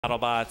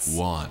BattleBots.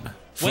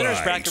 Winners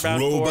bracket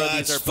round 4.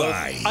 These are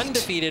both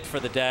undefeated for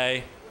the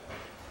day.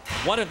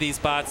 One of these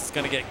bots is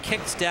going to get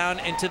kicked down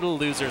into the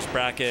losers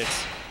bracket.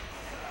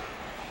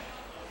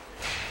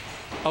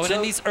 Oh, and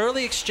in these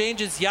early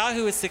exchanges,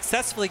 Yahoo is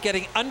successfully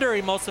getting under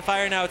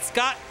Emulsifier. Now it's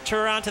got to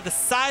around to the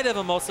side of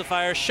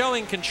Emulsifier,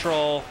 showing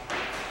control.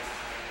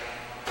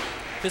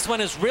 This one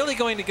is really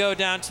going to go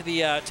down to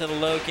the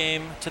low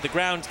game, to the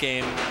ground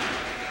game.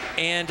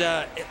 And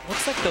it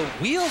looks like the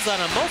wheels on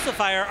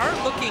Emulsifier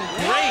aren't looking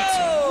great.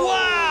 Whoa!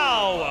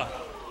 Wow!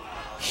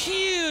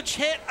 Huge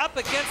hit up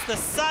against the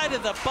side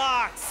of the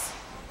box.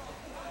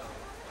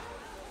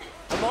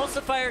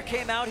 Emulsifier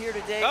came out here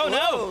today. Oh,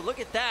 Whoa, no! Look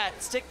at that.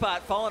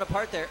 Stickbot falling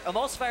apart there.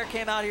 Emulsifier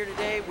came out here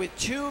today with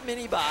 2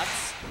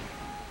 mini-bots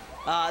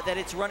that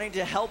it's running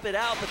to help it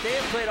out, but they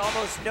have played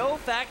almost no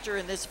factor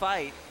in this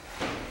fight.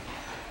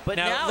 But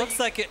now it looks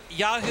like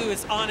Yahoo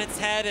is on its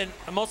head, and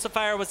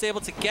Emulsifier was able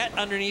to get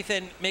underneath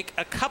and make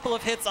a couple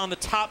of hits on the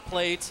top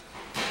plate.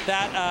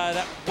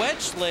 That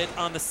wedgelet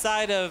on the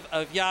side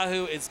of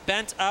Yahoo is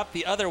bent up.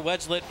 The other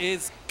wedgelet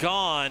is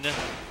gone.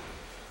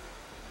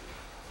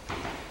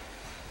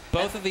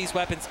 Both of these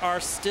weapons are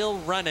still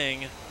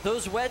running.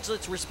 Those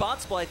wedgelets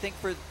responsible, I think,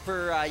 for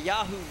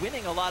Yahoo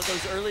winning a lot of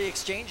those early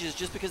exchanges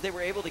just because they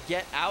were able to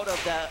get out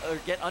of that, or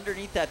get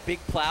underneath that big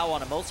plow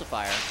on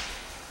Emulsifier.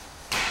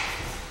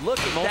 Look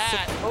at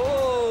that.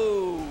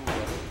 Oh!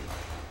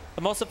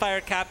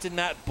 Emulsifier captain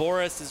Matt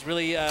Boris is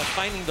really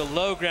finding the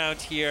low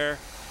ground here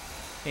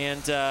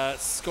and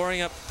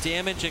scoring up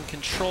damage and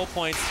control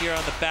points here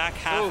on the back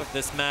half of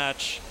this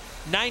match.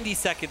 90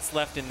 seconds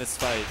left in this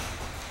fight.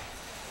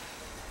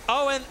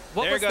 Oh, and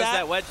what was that?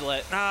 There goes that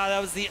wedgelet. Ah,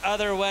 that was the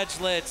other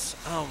wedgelet.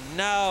 Oh,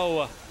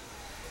 no.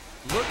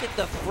 Look at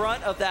the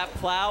front of that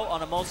plow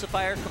on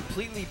Emulsifier,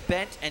 completely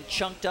bent and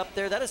chunked up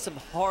there. That is some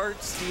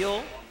hard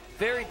steel.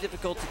 Very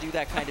difficult to do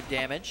that kind of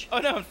damage. Oh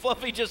no, and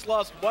Fluffy just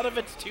lost one of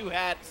its 2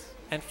 hats.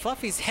 And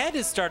Fluffy's head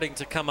is starting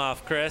to come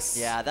off, Chris.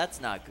 Yeah,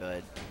 that's not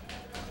good.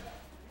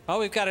 Oh,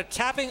 we've got a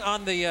tapping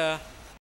on the